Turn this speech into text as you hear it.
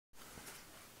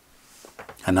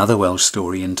Another Welsh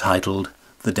story entitled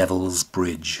The Devil's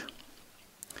Bridge.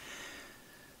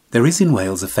 There is in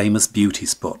Wales a famous beauty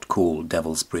spot called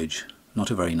Devil's Bridge, not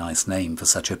a very nice name for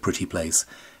such a pretty place,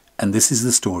 and this is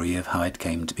the story of how it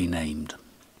came to be named.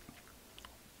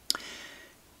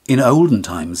 In olden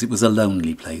times it was a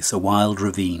lonely place, a wild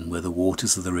ravine where the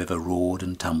waters of the river roared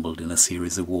and tumbled in a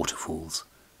series of waterfalls,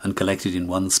 and collected in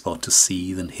one spot to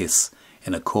seethe and hiss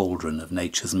in a cauldron of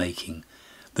nature's making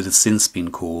that has since been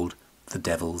called the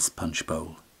Devil's Punch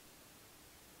Bowl.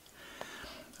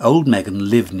 Old Megan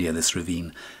lived near this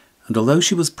ravine, and although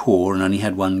she was poor and only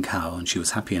had one cow, and she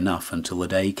was happy enough until the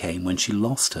day came when she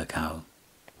lost her cow.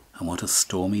 And what a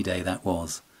stormy day that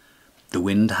was. The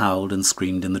wind howled and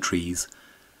screamed in the trees,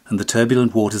 and the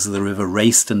turbulent waters of the river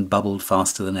raced and bubbled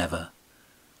faster than ever.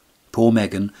 Poor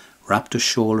Megan wrapped a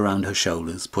shawl around her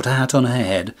shoulders, put a hat on her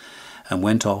head, and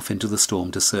went off into the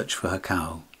storm to search for her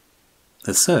cow.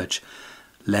 Her search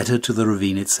led her to the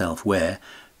ravine itself, where,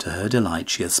 to her delight,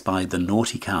 she espied the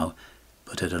naughty cow,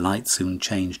 but her delight soon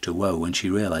changed to woe when she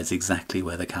realized exactly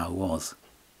where the cow was.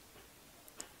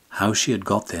 How she had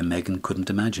got there Megan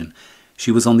couldn't imagine. She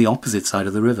was on the opposite side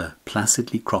of the river,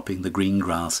 placidly cropping the green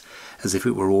grass as if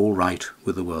it were all right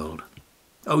with the world.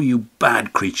 "Oh, you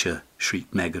bad creature!"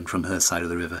 shrieked Megan from her side of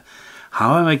the river.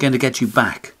 "How am I going to get you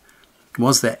back?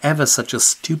 Was there ever such a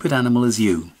stupid animal as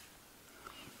you?"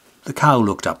 The cow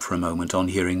looked up for a moment on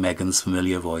hearing Megan's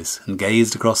familiar voice and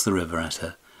gazed across the river at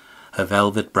her, her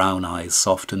velvet brown eyes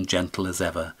soft and gentle as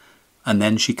ever, and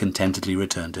then she contentedly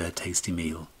returned to her tasty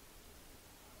meal.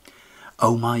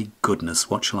 "Oh my goodness,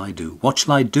 what shall I do? What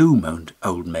shall I do?" moaned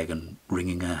old Megan,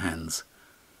 wringing her hands.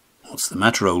 "What's the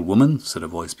matter, old woman?" said a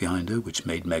voice behind her, which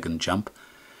made Megan jump.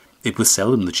 It was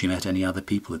seldom that she met any other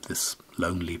people at this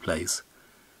lonely place.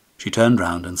 She turned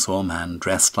round and saw a man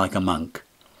dressed like a monk,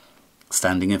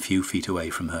 standing a few feet away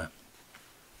from her.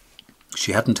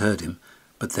 She hadn't heard him,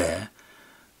 but there,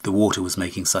 the water was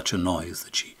making such a noise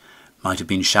that she might have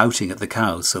been shouting at the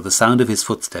cows, so the sound of his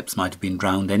footsteps might have been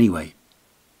drowned anyway.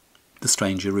 The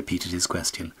stranger repeated his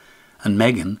question, and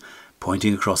Megan,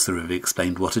 pointing across the river,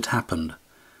 explained what had happened.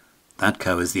 "That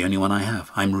cow is the only one I have.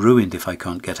 I'm ruined if I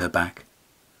can't get her back."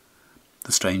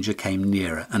 The stranger came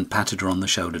nearer and patted her on the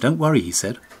shoulder. "Don't worry," he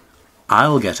said.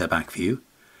 "I'll get her back for you."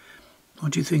 How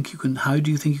do you think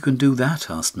you can do that?"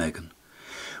 asked Megan.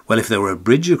 "Well, if there were a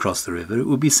bridge across the river, it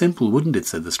would be simple, wouldn't it?"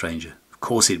 said the stranger. "Of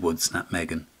course it would," snapped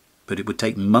Megan. "But it would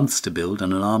take months to build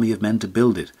and an army of men to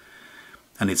build it.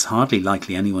 And it's hardly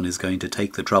likely anyone is going to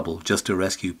take the trouble just to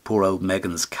rescue poor old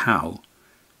Megan's cow."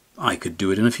 "I could do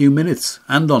it in a few minutes,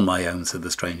 and on my own," said the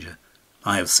stranger.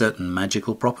 "I have certain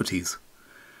magical properties."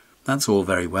 "That's all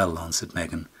very well," answered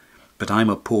Megan, "but I'm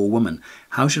a poor woman.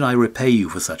 How should I repay you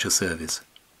for such a service?"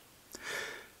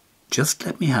 "Just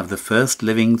let me have the first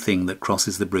living thing that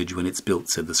crosses the bridge when it's built,"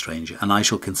 said the stranger, "and I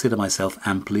shall consider myself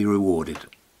amply rewarded."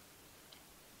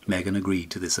 Megan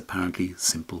agreed to this apparently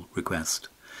simple request,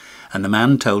 and the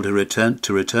man told her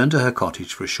to return to her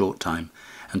cottage for a short time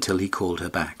until he called her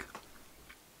back.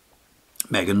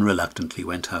 Megan reluctantly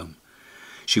went home.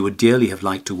 She would dearly have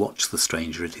liked to watch the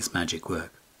stranger at his magic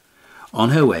work.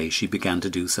 On her way she began to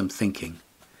do some thinking.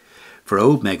 For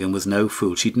old Megan was no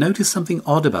fool. She'd noticed something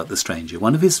odd about the stranger.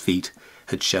 One of his feet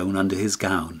had shown under his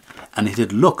gown, and it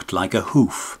had looked like a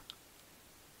hoof.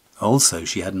 Also,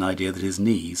 she had an idea that his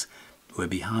knees were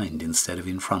behind instead of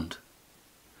in front.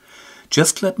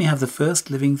 "Just let me have the first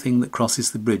living thing that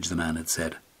crosses the bridge," the man had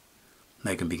said.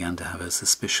 Megan began to have her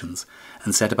suspicions,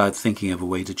 and set about thinking of a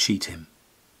way to cheat him.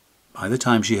 By the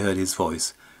time she heard his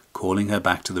voice, calling her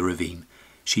back to the ravine,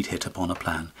 she'd hit upon a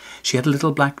plan. She had a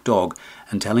little black dog,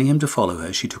 and telling him to follow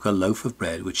her, she took a loaf of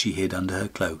bread which she hid under her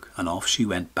cloak, and off she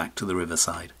went back to the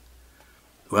riverside.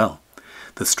 Well,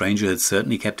 the stranger had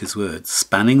certainly kept his word.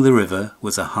 Spanning the river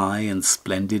was a high and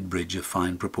splendid bridge of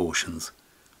fine proportions.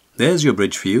 "There's your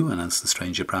bridge for you," announced the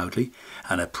stranger proudly,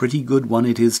 "and a pretty good one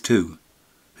it is too."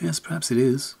 "Yes, perhaps it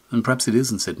is, and perhaps it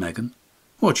isn't," said Megan.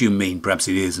 "What do you mean, perhaps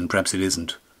it is and perhaps it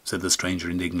isn't?" said the stranger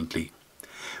indignantly.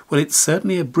 "Well, it's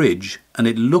certainly a bridge, and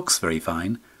it looks very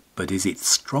fine, but is it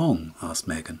strong?" asked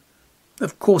Megan.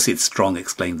 "Of course it's strong,"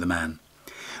 exclaimed the man.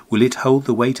 "Will it hold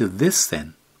the weight of this,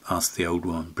 then?" asked the old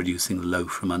woman, producing the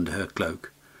loaf from under her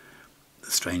cloak.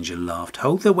 The stranger laughed.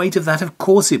 "Hold the weight of that? Of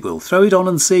course it will. Throw it on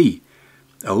and see."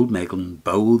 Old Megan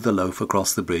bowled the loaf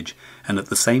across the bridge, and at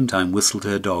the same time whistled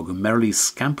her dog, who merrily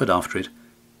scampered after it.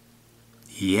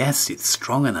 "Yes, it's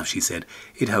strong enough," she said.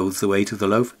 "It holds the weight of the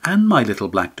loaf and my little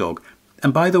black dog.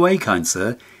 And by the way, kind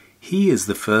sir, he is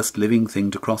the first living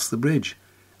thing to cross the bridge.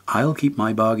 I'll keep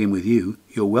my bargain with you.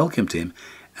 You're welcome to him,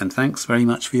 and thanks very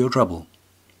much for your trouble."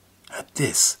 At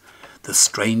this, The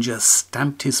stranger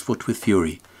stamped his foot with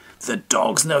fury. "The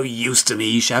dog's no use to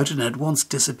me," he shouted, and at once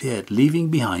disappeared, leaving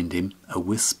behind him a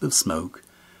wisp of smoke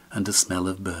and a smell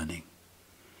of burning.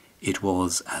 It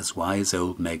was as wise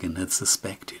old Megan had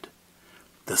suspected.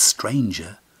 The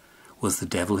stranger was the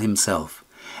devil himself,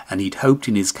 and he'd hoped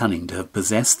in his cunning to have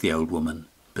possessed the old woman,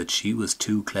 but she was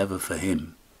too clever for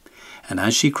him. And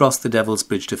as she crossed the Devil's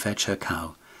Bridge to fetch her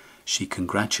cow, she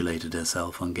congratulated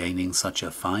herself on gaining such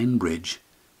a fine bridge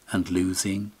and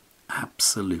losing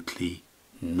absolutely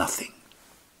nothing.